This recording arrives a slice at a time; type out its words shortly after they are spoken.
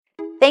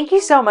Thank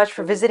you so much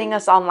for visiting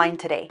us online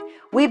today.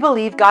 We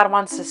believe God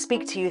wants to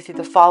speak to you through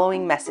the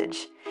following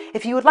message.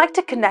 If you would like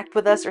to connect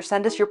with us or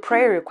send us your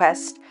prayer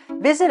request,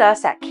 visit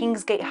us at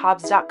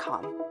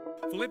kingsgatehobbs.com.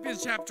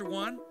 Philippians chapter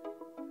 1.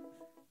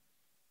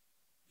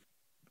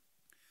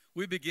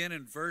 We begin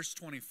in verse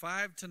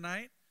 25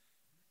 tonight.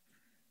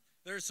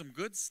 There's some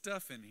good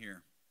stuff in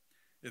here,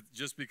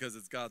 just because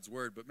it's God's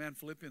word. But man,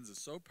 Philippians is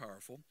so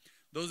powerful.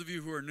 Those of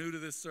you who are new to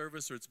this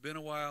service or it's been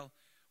a while,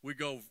 we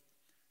go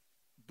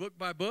book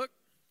by book,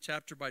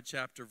 chapter by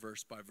chapter,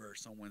 verse by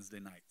verse on Wednesday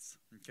nights.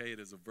 Okay, it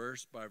is a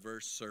verse by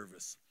verse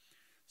service.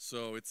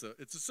 So it's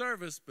a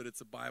service, but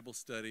it's a Bible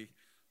study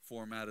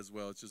format as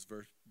well. It's just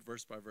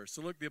verse by verse.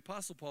 So look, the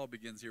Apostle Paul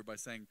begins here by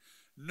saying,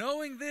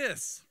 knowing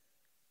this,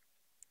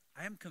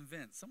 I am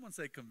convinced. Someone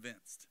say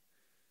convinced.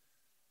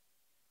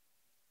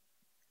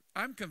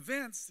 I'm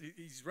convinced,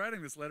 he's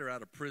writing this letter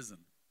out of prison,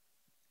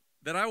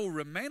 that I will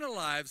remain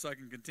alive so I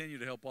can continue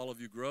to help all of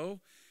you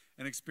grow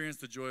and experience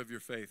the joy of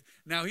your faith.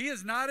 Now, he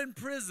is not in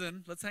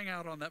prison. Let's hang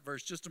out on that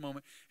verse just a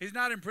moment. He's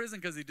not in prison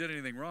because he did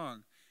anything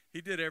wrong.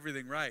 He did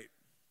everything right.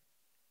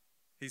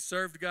 He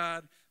served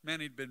God. Man,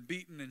 he'd been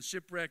beaten and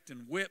shipwrecked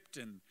and whipped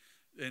and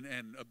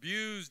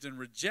abused and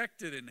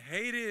rejected and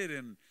hated,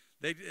 and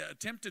they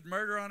attempted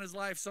murder on his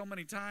life so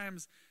many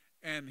times.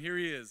 And here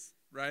he is,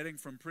 writing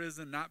from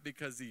prison, not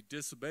because he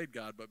disobeyed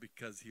God, but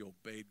because he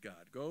obeyed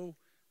God. Go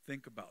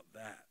think about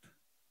that.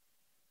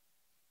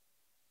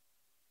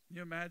 Can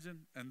you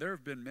imagine? And there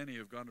have been many who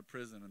have gone to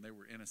prison and they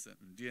were innocent,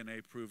 and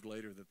DNA proved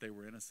later that they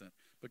were innocent.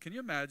 But can you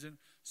imagine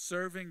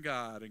serving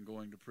God and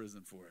going to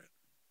prison for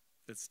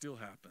it? It still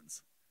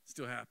happens. It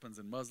still happens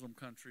in Muslim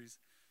countries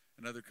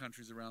and other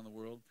countries around the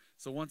world.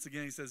 So once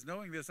again, he says,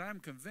 knowing this, I am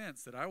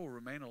convinced that I will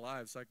remain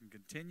alive so I can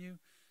continue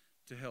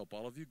to help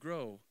all of you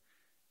grow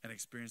and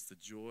experience the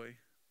joy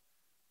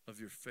of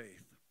your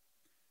faith.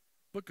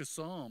 Book of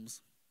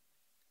Psalms,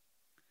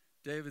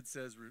 David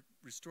says,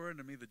 restore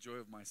unto me the joy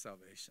of my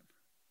salvation.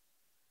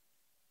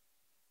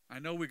 I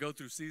know we go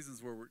through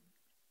seasons where it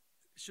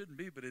shouldn't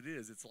be, but it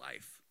is. It's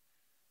life.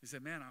 You say,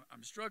 man,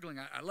 I'm struggling.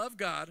 I love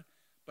God,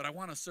 but I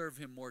want to serve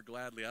him more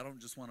gladly. I don't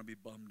just want to be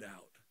bummed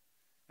out.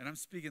 And I'm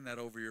speaking that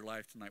over your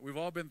life tonight. We've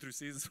all been through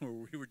seasons where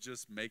we were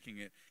just making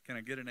it. Can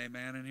I get an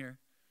amen in here?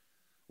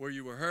 Where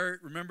you were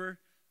hurt, remember?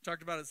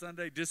 Talked about it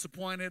Sunday.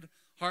 Disappointed,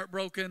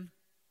 heartbroken,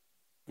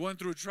 going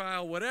through a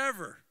trial,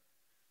 whatever.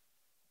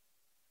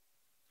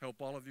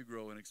 Help all of you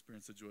grow and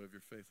experience the joy of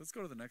your faith. Let's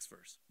go to the next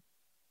verse.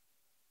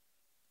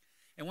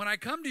 And when I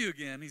come to you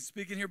again, he's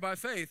speaking here by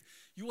faith,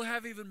 you will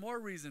have even more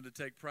reason to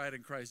take pride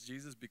in Christ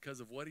Jesus because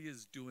of what he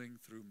is doing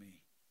through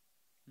me.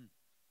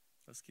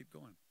 Let's keep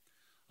going.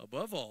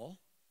 Above all,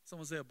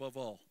 someone say above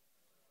all.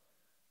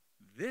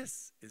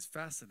 This is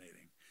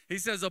fascinating. He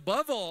says,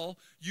 above all,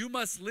 you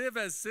must live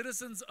as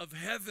citizens of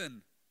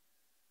heaven.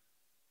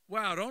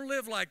 Wow, don't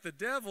live like the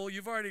devil.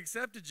 You've already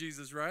accepted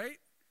Jesus, right?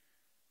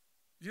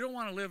 You don't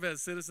want to live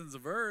as citizens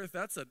of earth.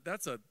 That's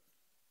a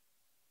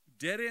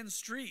dead-end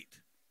street.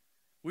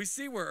 We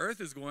see where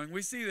earth is going.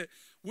 We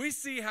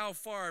see how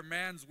far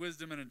man's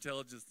wisdom and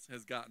intelligence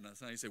has gotten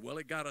us. Now you say, well,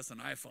 it got us an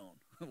iPhone.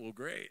 Well,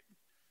 great.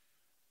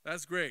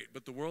 That's great,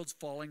 but the world's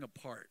falling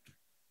apart.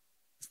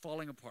 It's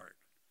falling apart.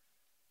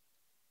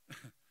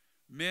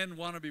 Men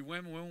want to be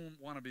women, women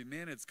want to be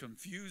men. It's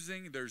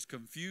confusing. There's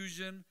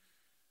confusion.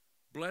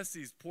 Bless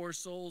these poor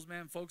souls,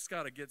 man. Folks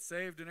got to get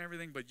saved and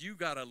everything, but you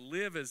got to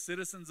live as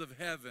citizens of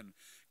heaven,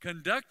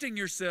 conducting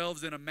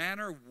yourselves in a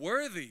manner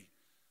worthy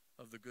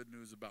of the good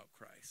news about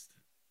Christ.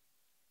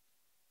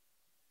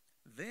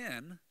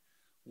 Then,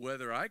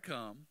 whether I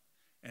come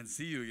and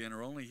see you again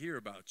or only hear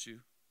about you,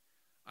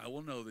 I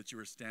will know that you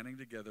are standing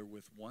together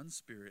with one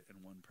spirit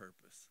and one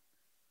purpose.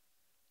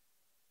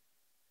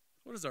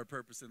 What is our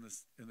purpose in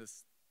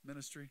this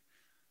ministry?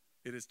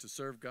 It is to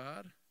serve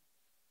God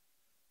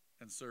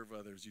and serve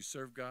others. You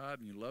serve God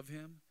and you love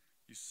him.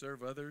 You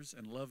serve others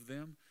and love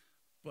them.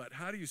 But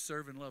how do you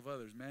serve and love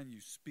others? Man, you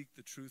speak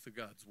the truth of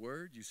God's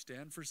word. You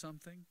stand for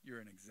something. You're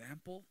an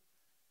example.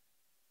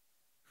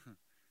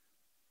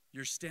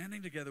 You're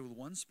standing together with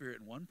one spirit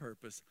and one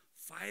purpose,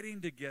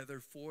 fighting together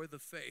for the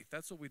faith.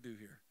 That's what we do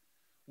here,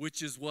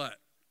 which is what?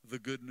 The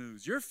good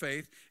news. Your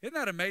faith, isn't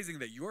that amazing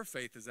that your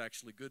faith is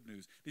actually good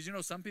news? Did you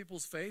know some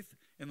people's faith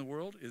in the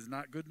world is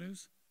not good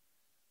news?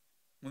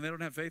 When they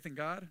don't have faith in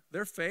God,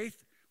 their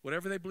faith,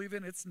 whatever they believe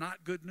in, it's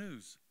not good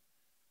news.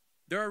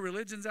 There are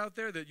religions out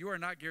there that you are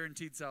not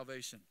guaranteed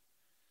salvation.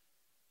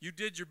 You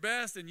did your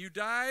best and you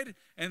died,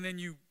 and then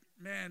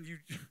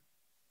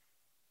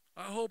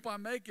I hope I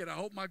make it. I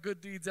hope my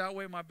good deeds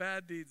outweigh my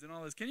bad deeds and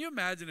all this. Can you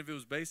imagine if it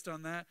was based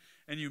on that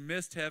and you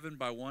missed heaven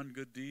by one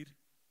good deed?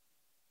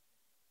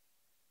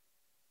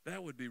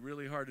 That would be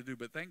really hard to do,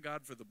 but thank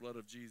God for the blood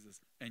of Jesus.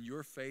 And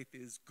your faith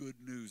is good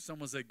news.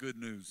 Someone say good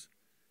news.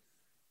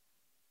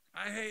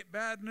 I hate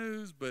bad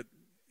news, but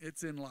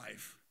it's in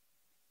life.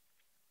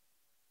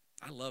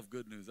 I love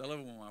good news. I love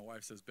it when my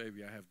wife says,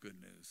 baby, I have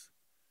good news.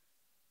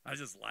 I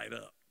just light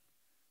up.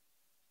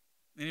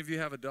 Any of you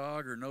have a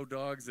dog or no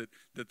dogs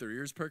that their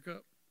ears perk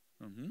up?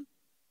 Mm-hmm.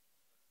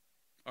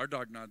 Our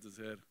dog nods his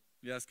head.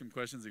 You ask him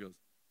questions, he goes,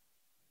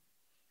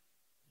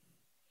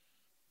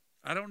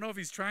 I don't know if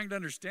he's trying to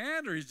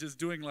understand or he's just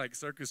doing like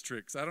circus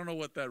tricks. I don't know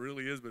what that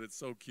really is, but it's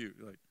so cute.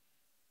 You're like,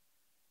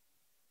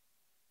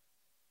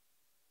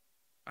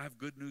 I have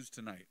good news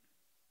tonight,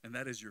 and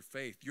that is your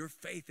faith. Your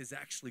faith is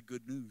actually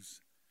good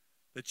news.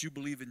 That you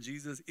believe in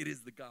Jesus, it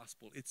is the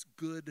gospel. It's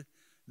good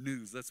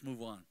news. Let's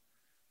move on.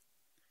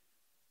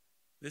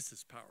 This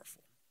is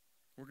powerful.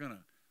 We're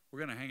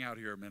gonna hang out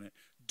here a minute.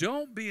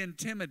 Don't be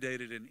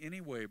intimidated in any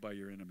way by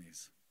your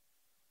enemies.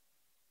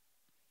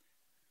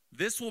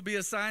 This will be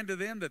a sign to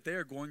them that they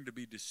are going to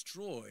be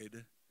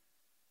destroyed,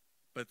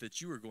 but that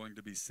you are going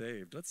to be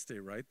saved. Let's stay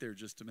right there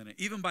just a minute.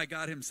 Even by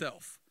God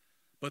himself.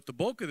 But the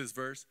bulk of this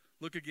verse,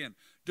 look again.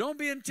 Don't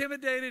be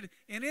intimidated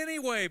in any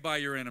way by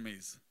your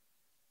enemies.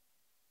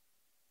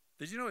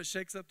 Did you know it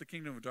shakes up the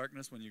kingdom of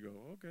darkness when you go,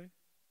 okay.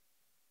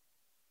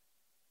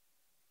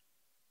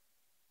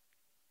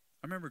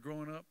 I remember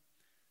growing up,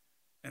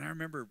 and I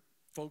remember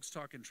folks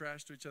talking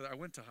trash to each other. I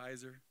went to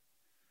Heiser,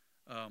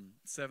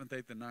 7th,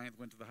 8th, and 9th,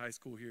 went to the high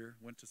school here,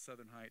 went to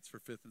Southern Heights for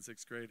 5th and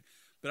 6th grade.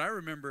 But I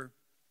remember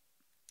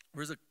there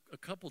was a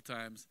couple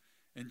times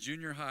in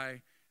junior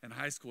high and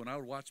high school, and I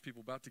would watch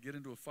people about to get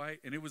into a fight,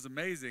 and it was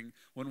amazing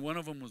when one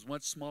of them was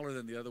much smaller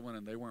than the other one,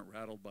 and they weren't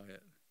rattled by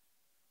it.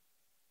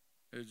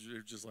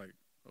 They're just like,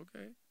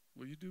 okay,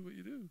 well, you do what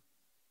you do.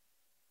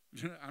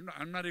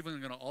 I'm not even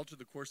going to alter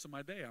the course of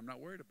my day. I'm not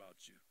worried about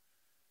you.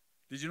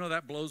 Did you know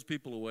that blows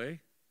people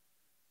away?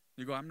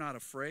 You go, I'm not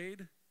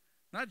afraid.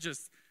 Not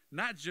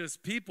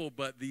just people,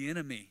 but the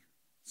enemy,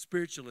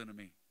 spiritual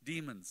enemy,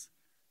 demons.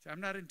 See, I'm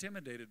not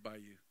intimidated by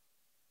you.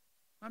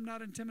 I'm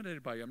not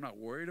intimidated by you. I'm not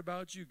worried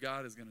about you.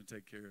 God is going to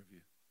take care of you.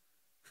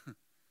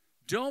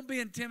 Don't be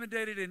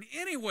intimidated in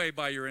any way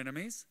by your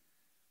enemies.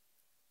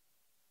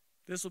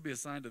 This will be a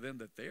sign to them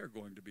that they are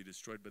going to be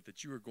destroyed, but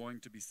that you are going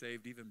to be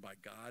saved even by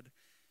God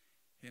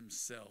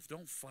himself.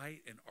 Don't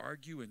fight and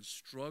argue and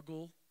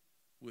struggle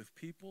with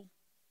people.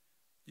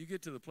 You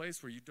get to the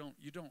place where you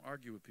don't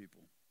argue with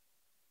people.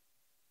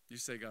 You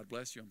say, God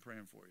bless you, I'm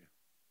praying for you.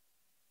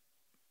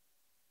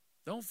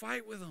 Don't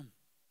fight with them.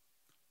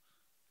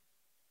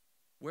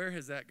 Where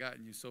has that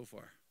gotten you so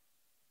far?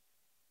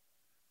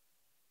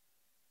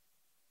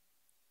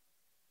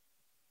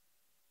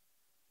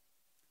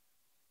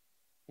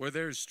 Where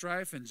there's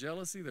strife and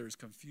jealousy, there's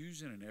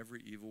confusion and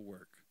every evil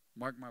work.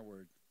 Mark my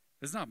word.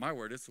 It's not my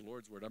word, it's the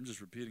Lord's word. I'm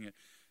just repeating it.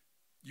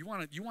 You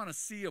want to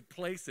see a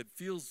place that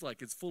feels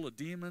like it's full of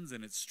demons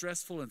and it's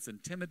stressful and it's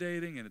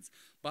intimidating and it's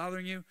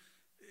bothering you.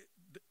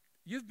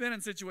 You've been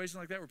in situations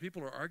like that where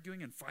people are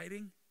arguing and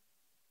fighting.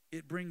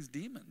 It brings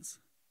demons.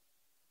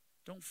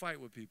 Don't fight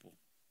with people.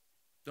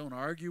 Don't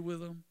argue with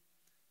them.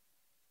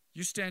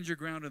 You stand your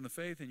ground in the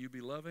faith and you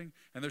be loving.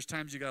 And there's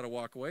times you got to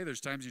walk away.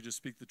 There's times you just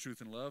speak the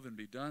truth in love and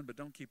be done. But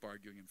don't keep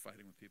arguing and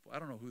fighting with people. I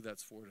don't know who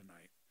that's for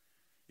tonight.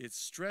 It's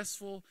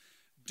stressful.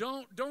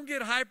 Don't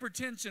get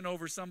hypertension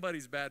over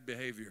somebody's bad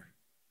behavior.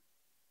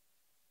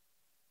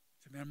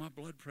 Say, man, my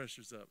blood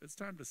pressure's up. It's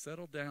time to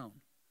settle down.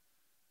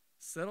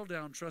 Settle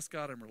down, trust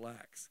God, and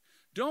relax.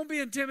 Don't be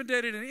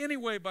intimidated in any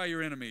way by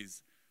your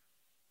enemies.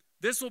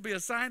 This will be a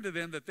sign to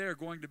them that they are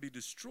going to be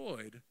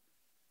destroyed,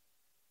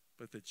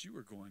 but that you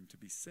are going to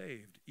be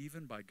saved,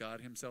 even by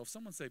God himself.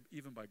 Someone say,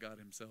 even by God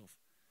himself.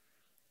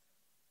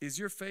 Is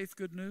your faith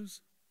good news?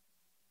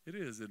 It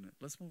is, isn't it?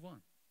 Let's move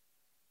on.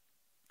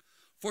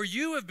 For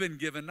you have been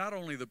given not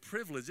only the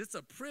privilege, it's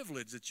a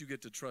privilege that you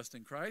get to trust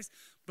in Christ,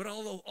 but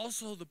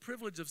also the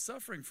privilege of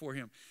suffering for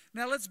him.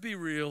 Now, let's be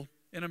real.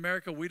 In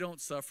America, we don't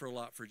suffer a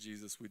lot for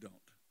Jesus. We don't.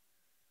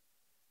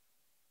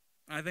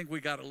 I think we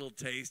got a little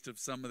taste of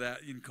some of that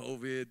in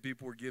COVID.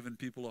 People were giving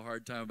people a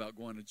hard time about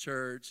going to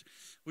church.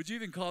 Would you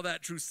even call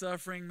that true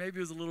suffering? Maybe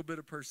it was a little bit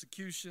of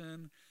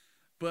persecution.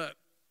 But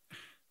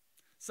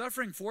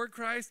suffering for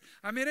Christ,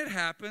 I mean, it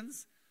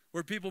happens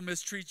where people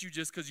mistreat you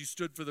just because you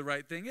stood for the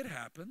right thing. It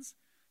happens.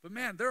 But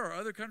man, there are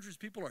other countries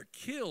people are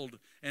killed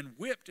and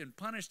whipped and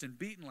punished and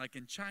beaten, like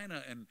in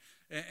China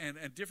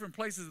and different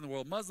places in the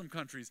world, Muslim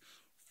countries,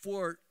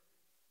 for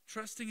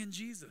trusting in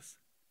Jesus.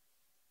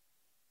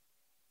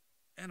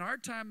 And our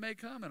time may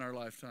come in our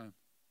lifetime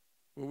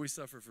where we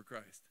suffer for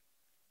Christ.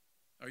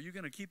 Are you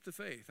going to keep the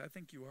faith? I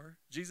think you are.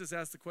 Jesus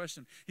asked the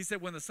question. He said,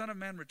 when the Son of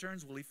Man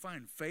returns, will he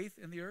find faith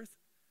in the earth?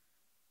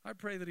 I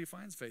pray that he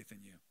finds faith in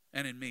you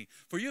and in me.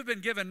 For you have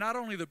been given not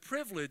only the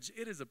privilege,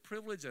 it is a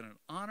privilege and an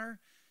honor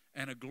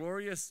and a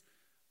glorious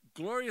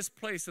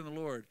place in the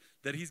Lord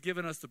that he's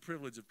given us the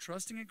privilege of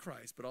trusting in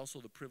Christ, but also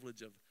the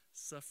privilege of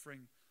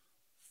suffering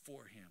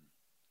for him.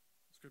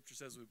 Scripture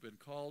says we've been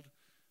called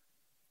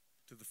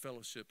to the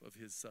fellowship of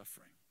his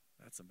suffering.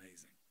 That's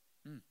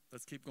amazing.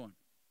 Let's keep going.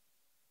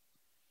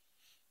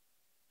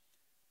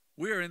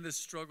 We are in this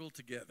struggle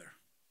together.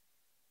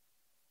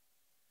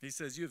 He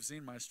says, you have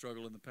seen my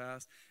struggle in the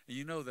past, and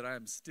you know that I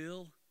am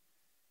still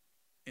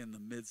in the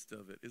midst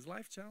of it. Is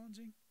life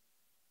challenging?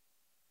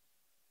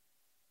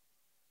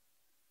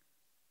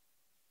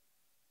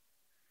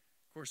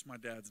 Of course, my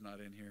dad's not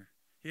in here.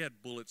 He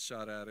had bullets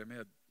shot at him. He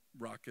had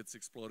rockets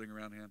exploding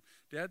around him.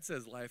 Dad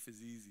says life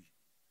is easy.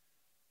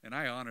 And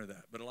I honor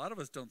that. But a lot of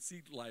us don't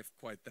see life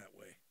quite that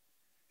way.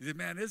 You say,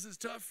 man, this is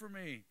tough for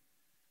me.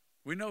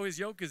 We know his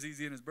yoke is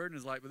easy and his burden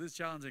is light, but it's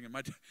challenging. And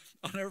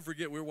I'll never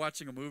forget, we were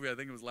watching a movie, I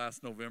think it was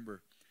last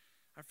November.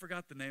 I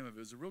forgot the name of it. It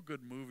was a real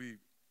good movie,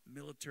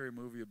 military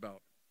movie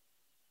about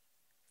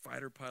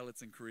fighter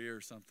pilots in Korea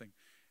or something.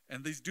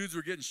 And these dudes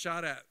were getting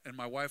shot at, and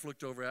my wife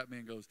looked over at me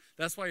and goes,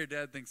 that's why your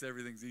dad thinks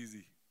everything's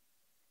easy.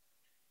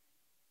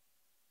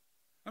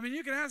 I mean,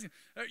 you can ask him.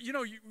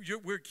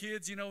 We're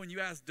kids, when you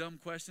ask dumb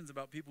questions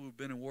about people who've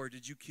been in war,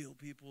 did you kill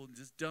people? And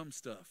just dumb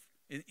stuff.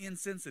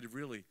 Insensitive,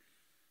 really.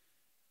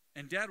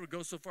 And Dad would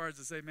go so far as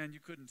to say, man, you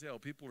couldn't tell.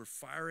 People are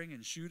firing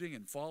and shooting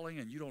and falling,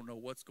 and you don't know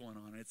what's going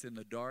on. It's in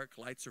the dark.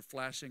 Lights are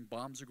flashing.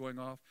 Bombs are going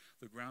off.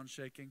 The ground's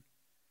shaking.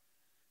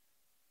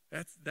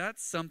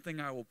 That's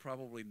something I will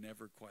probably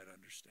never quite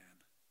understand.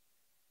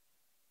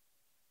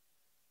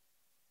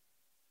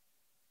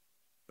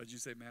 But you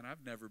say, man,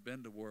 I've never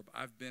been to war.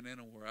 I've been in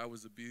a war. I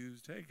was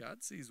abused. Hey,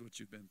 God sees what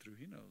you've been through.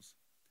 He knows.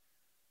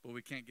 But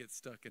we can't get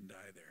stuck and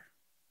die there.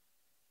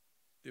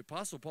 The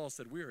Apostle Paul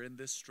said, we are in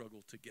this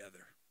struggle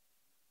together.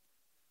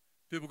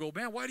 People go,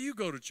 man, why do you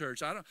go to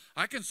church?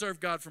 I can serve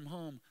God from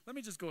home. Let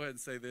me just go ahead and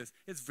say this.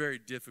 It's very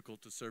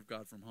difficult to serve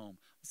God from home.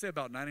 I say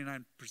about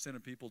 99%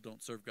 of people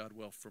don't serve God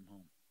well from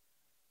home.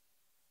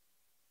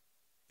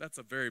 That's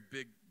a very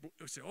big,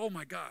 say, oh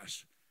my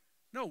gosh.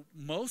 No,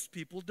 most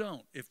people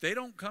don't. If they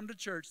don't come to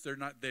church,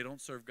 they don't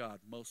serve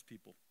God. Most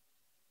people.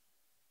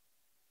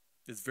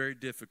 It's very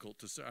difficult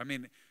to serve. I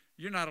mean,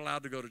 you're not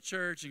allowed to go to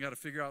church. You got to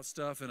figure out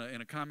stuff in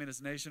a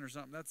communist nation or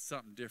something. That's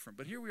something different.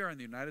 But here we are in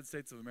the United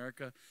States of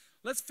America.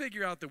 Let's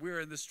figure out that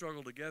we're in this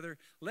struggle together.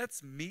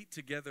 Let's meet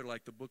together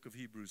like the book of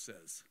Hebrews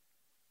says.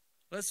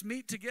 Let's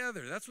meet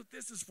together. That's what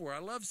this is for. I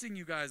love seeing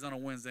you guys on a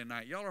Wednesday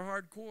night. Y'all are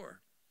hardcore.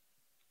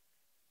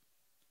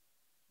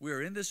 We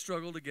are in this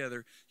struggle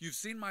together. You've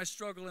seen my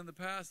struggle in the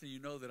past, and you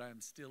know that I am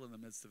still in the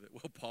midst of it.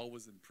 Well, Paul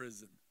was in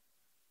prison,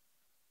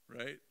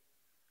 right?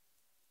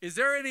 Is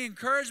there any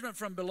encouragement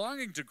from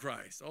belonging to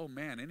Christ? Oh,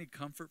 man, any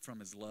comfort from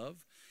his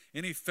love?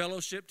 Any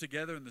fellowship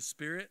together in the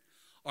Spirit?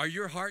 Are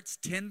your hearts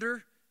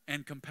tender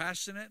and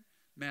compassionate?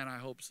 Man, I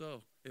hope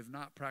so. If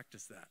not,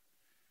 practice that.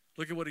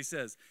 Look at what he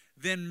says.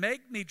 Then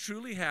make me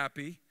truly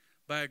happy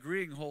by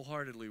agreeing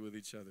wholeheartedly with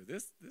each other.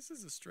 This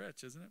is a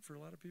stretch, isn't it, for a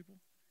lot of people?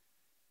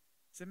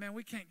 Say, man,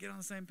 we can't get on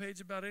the same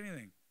page about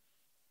anything.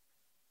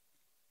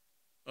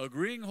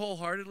 Agreeing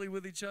wholeheartedly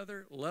with each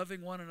other,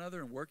 loving one another,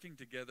 and working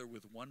together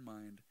with one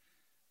mind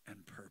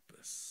and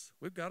purpose.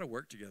 We've got to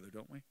work together,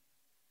 don't we?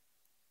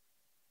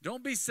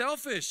 Don't be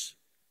selfish.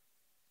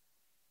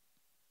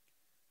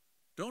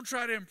 Don't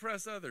try to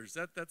impress others.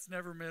 That's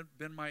never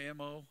been my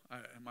MO,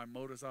 my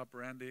modus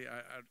operandi.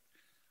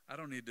 I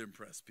don't need to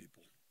impress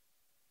people.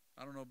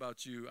 I don't know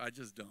about you. I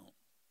just don't.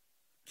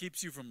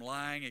 Keeps you from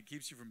lying. It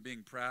keeps you from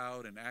being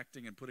proud and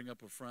acting and putting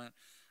up a front.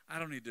 I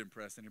don't need to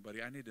impress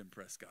anybody. I need to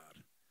impress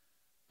God.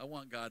 I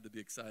want God to be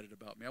excited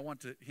about me. I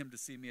want him to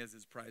see me as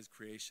his prized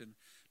creation.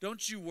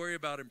 Don't you worry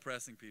about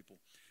impressing people.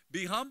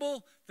 Be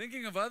humble.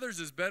 Thinking of others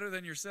is better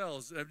than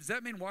yourselves. Does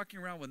that mean walking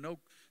around with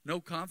no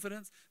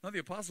confidence? No, the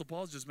Apostle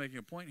Paul is just making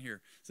a point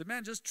here. He said,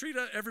 man, just treat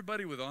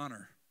everybody with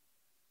honor.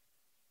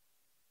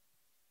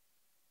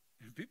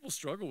 And people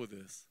struggle with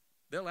this.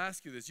 They'll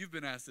ask you this. You've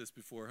been asked this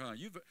before, huh?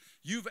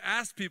 You've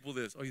asked people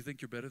this. Oh, you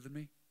think you're better than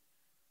me?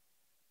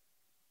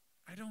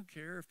 I don't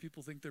care if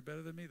people think they're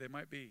better than me. They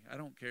might be. I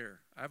don't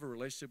care. I have a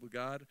relationship with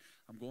God.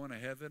 I'm going to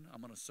heaven.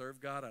 I'm going to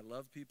serve God. I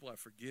love people. I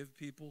forgive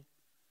people.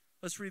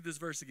 Let's read this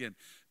verse again.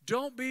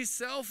 Don't be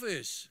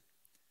selfish.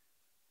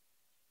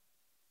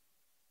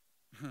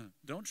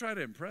 Don't try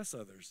to impress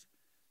others.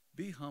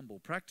 Be humble.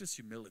 Practice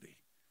humility.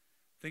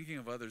 Thinking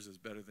of others is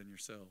better than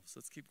yourselves.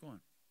 Let's keep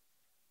going.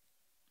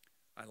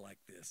 I like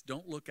this.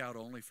 Don't look out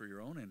only for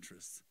your own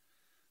interests,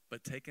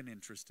 but take an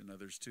interest in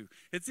others too.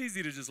 It's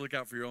easy to just look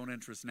out for your own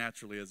interests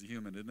naturally as a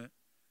human, isn't it?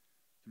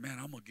 Man,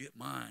 I'm going to get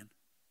mine.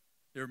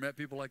 You ever met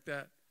people like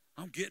that?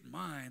 I'm getting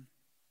mine.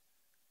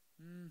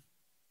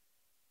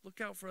 Look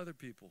out for other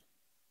people.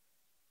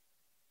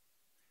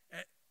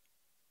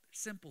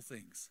 Simple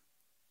things.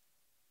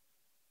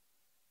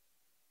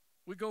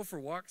 We go for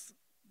walks.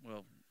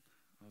 Well,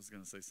 I was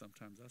going to say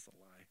sometimes that's a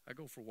lie. I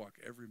go for a walk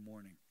every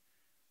morning.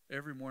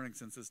 Every morning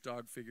since this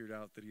dog figured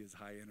out that he has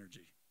high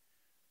energy.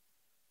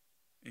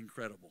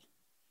 Incredible.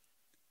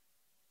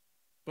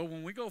 But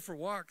when we go for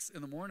walks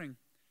in the morning,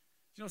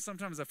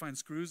 sometimes I find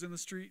screws in the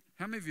street.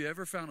 How many of you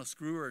ever found a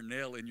screw or a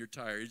nail in your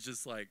tire? It's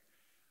just like,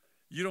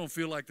 you don't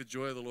feel like the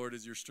joy of the Lord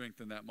is your strength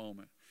in that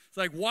moment. It's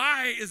like,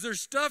 why is there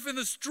stuff in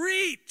the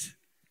street?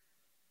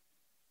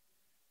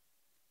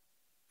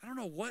 I don't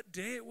know what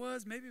day it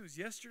was. Maybe it was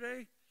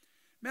yesterday.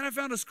 Man, I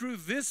found a screw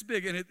this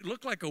big, and it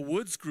looked like a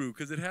wood screw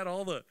because it had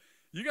all the,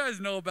 you guys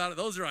know about it.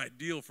 Those are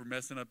ideal for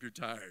messing up your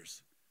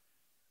tires.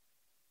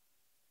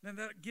 Then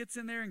that gets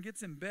in there and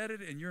gets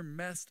embedded, and you're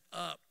messed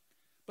up.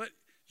 But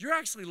you're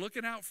actually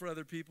looking out for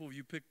other people if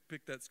you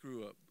pick that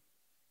screw up.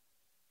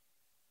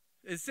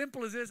 As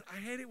simple as this, I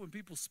hate it when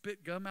people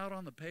spit gum out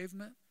on the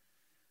pavement.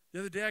 The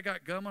other day I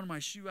got gum on my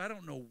shoe. I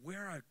don't know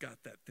where I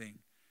got that thing.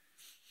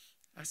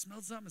 I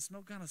smelled something. It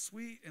smelled kind of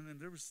sweet, and then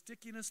there was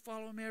stickiness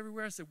following me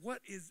everywhere. I said,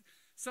 what is,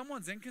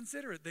 someone's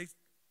inconsiderate. They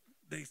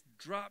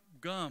drop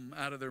gum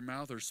out of their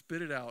mouth or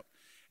spit it out.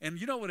 And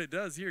you know what it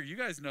does here? You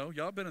guys know.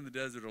 Y'all been in the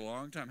desert a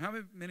long time. How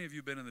many of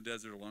you been in the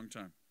desert a long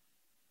time?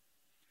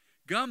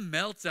 Gum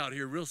melts out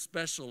here real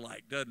special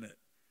like, doesn't it?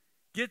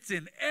 Gets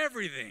in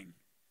everything.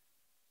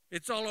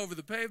 It's all over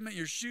the pavement,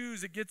 your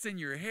shoes. It gets in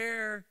your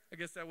hair. I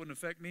guess that wouldn't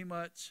affect me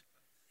much.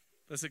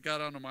 Unless it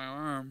got onto my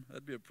arm.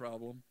 That'd be a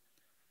problem.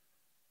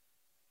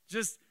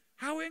 Just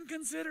how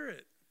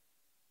inconsiderate.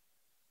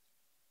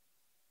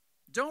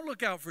 Don't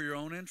look out for your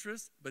own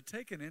interest, but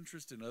take an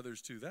interest in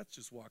others too. That's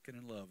just walking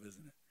in love,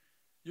 isn't it?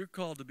 You're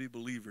called to be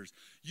believers.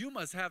 You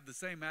must have the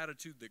same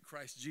attitude that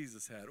Christ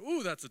Jesus had.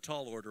 Ooh, that's a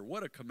tall order.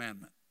 What a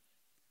commandment.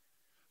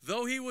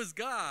 Though he was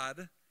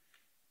God,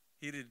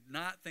 he did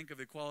not think of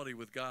equality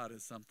with God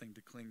as something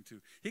to cling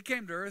to. He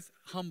came to earth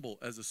humble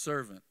as a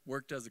servant,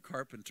 worked as a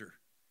carpenter,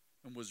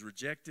 and was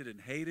rejected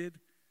and hated.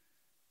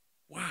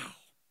 Wow.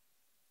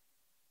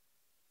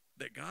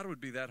 That God would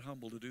be that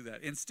humble to do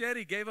that. Instead,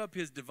 he gave up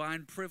his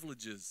divine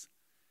privileges.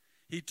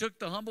 He took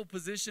the humble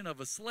position of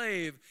a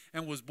slave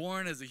and was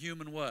born as a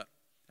human what?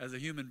 As a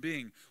human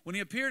being. When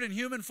he appeared in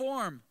human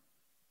form,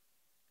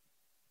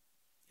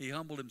 he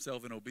humbled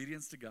himself in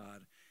obedience to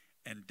God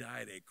and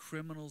died a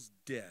criminal's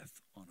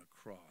death on a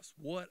cross.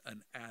 What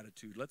an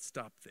attitude. Let's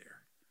stop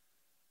there.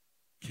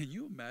 Can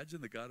you imagine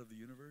the God of the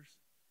universe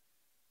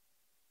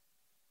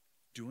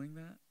doing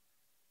that?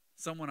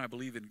 Someone, I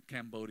believe, in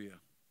Cambodia.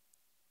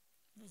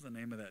 What was the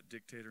name of that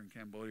dictator in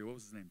Cambodia? What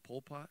was his name?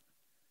 Pol Pot?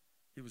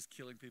 He was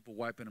killing people,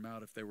 wiping them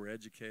out if they were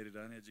educated,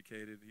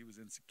 uneducated. He was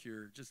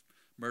insecure, just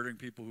murdering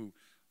people who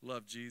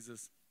loved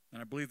Jesus.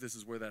 And I believe this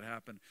is where that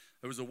happened.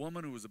 There was a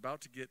woman who was about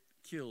to get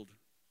killed,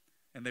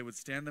 and they would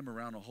stand them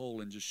around a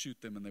hole and just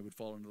shoot them, and they would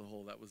fall into the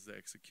hole. That was the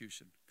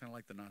execution, kind of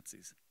like the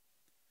Nazis.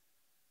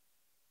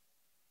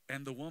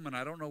 And the woman,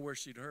 I don't know where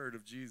she'd heard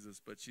of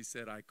Jesus, but she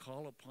said, I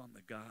call upon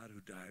the God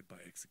who died by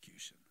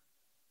execution.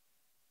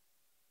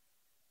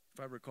 If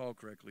I recall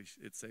correctly,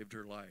 it saved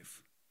her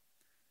life.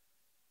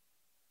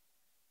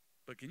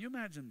 But can you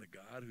imagine the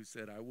God who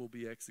said, I will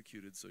be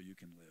executed so you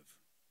can live?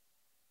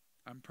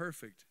 I'm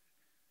perfect,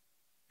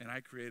 and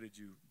I created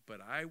you, but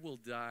I will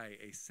die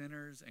a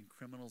sinner's and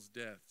criminal's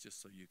death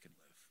just so you can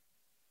live.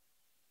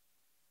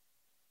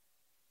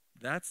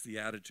 That's the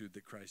attitude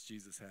that Christ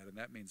Jesus had, and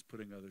that means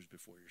putting others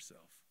before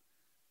yourself.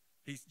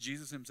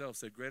 Jesus himself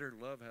said, greater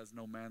love has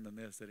no man than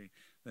this, that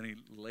he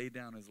laid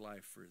down his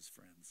life for his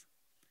friends.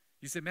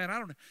 You say, man,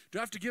 do I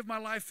have to give my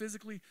life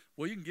physically?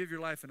 Well, you can give your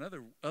life in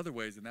other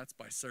ways, and that's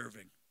by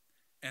serving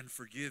and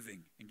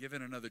forgiving and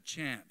giving another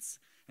chance.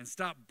 And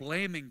stop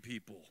blaming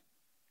people.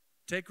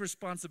 Take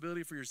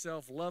responsibility for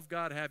yourself. Love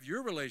God. Have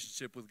your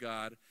relationship with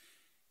God.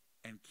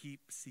 And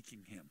keep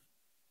seeking him.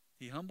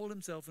 He humbled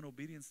himself in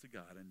obedience to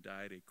God and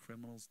died a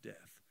criminal's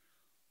death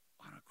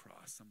on a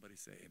cross. Somebody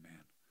say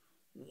amen.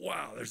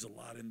 Wow, there's a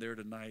lot in there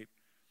tonight.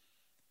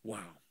 Wow.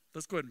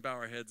 Let's go ahead and bow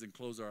our heads and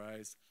close our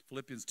eyes.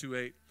 Philippians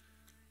 2:8.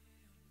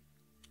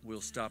 We'll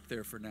stop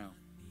there for now.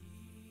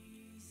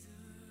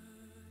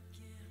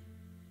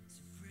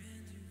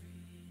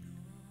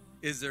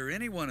 Is there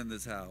anyone in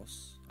this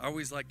house? I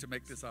always like to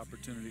make this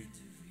opportunity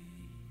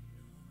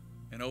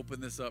and open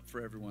this up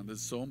for everyone. This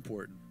is so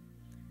important.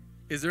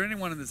 Is there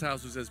anyone in this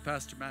house who says,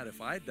 Pastor Matt,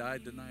 if I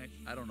died tonight,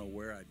 I don't know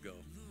where I'd go?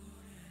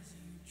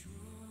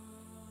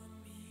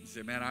 You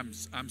say, man,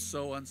 I'm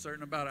so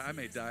uncertain about it. I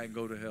may die and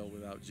go to hell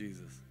without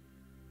Jesus.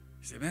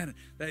 You say, man,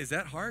 is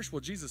that harsh? Well,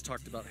 Jesus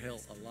talked about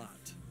hell a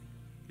lot.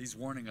 He's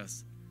warning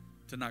us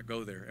to not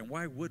go there. And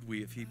why would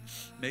we if he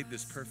made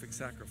this perfect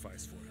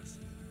sacrifice for us?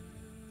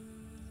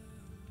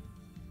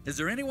 Is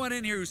there anyone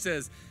in here who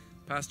says,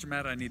 Pastor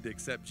Matt, I need to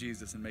accept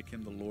Jesus and make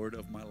him the Lord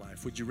of my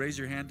life? Would you raise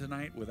your hand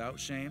tonight without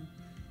shame?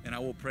 And I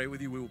will pray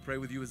with you. We will pray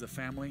with you as a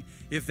family.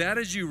 If that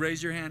is you,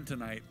 raise your hand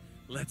tonight.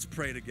 Let's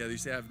pray together. You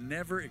say, I've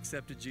never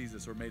accepted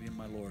Jesus or made him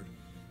my Lord.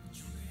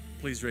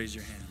 Please raise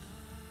your hand.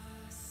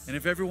 And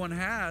if everyone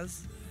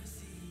has,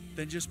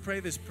 then just pray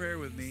this prayer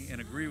with me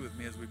and agree with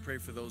me as we pray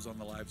for those on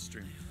the live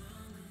stream.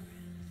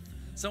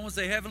 Someone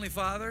say, Heavenly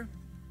Father,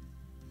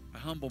 I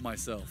humble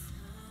myself.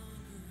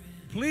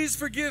 Please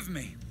forgive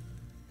me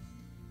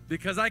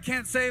because I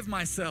can't save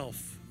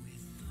myself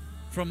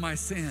from my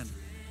sin.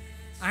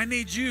 I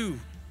need you.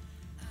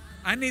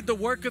 I need the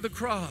work of the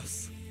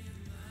cross.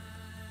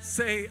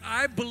 Say,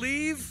 I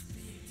believe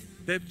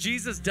that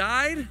Jesus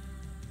died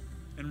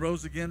and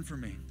rose again for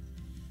me.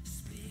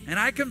 And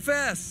I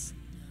confess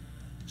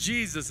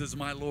Jesus is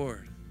my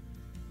Lord,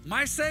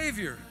 my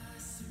Savior,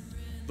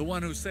 the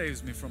one who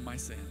saves me from my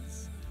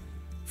sins.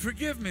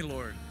 Forgive me,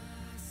 Lord,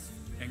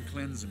 and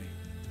cleanse me.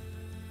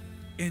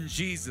 In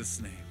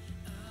Jesus' name.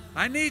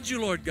 I need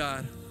you, Lord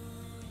God.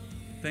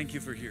 Thank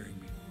you for hearing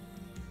me.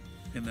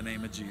 In the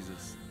name of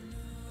Jesus.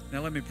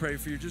 Now let me pray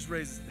for you. Just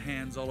raise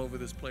hands all over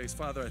this place.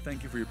 Father, I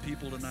thank you for your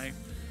people tonight.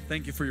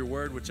 Thank you for your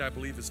word, which I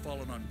believe has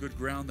fallen on good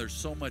ground. There's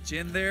so much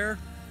in there.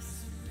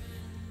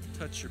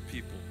 Touch your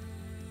people.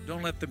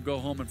 Don't let them go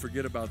home and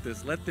forget about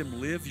this. Let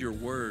them live your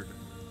word.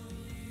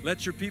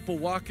 Let your people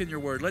walk in your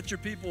word. Let your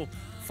people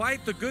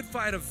fight the good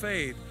fight of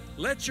faith.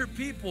 Let your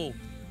people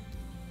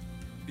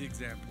be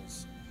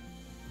examples.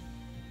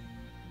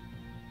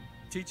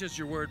 Teach us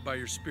your word by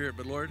your Spirit,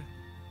 but Lord,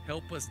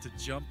 help us to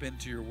jump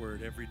into your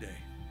word every day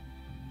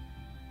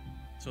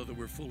so that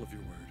we're full of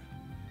your word.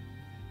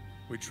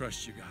 We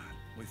trust you, God.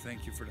 We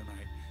thank you for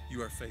tonight.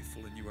 You are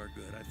faithful and you are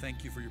good. I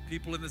thank you for your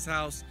people in this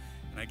house,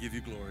 and I give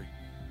you glory.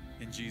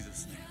 In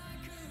Jesus'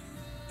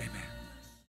 name, amen.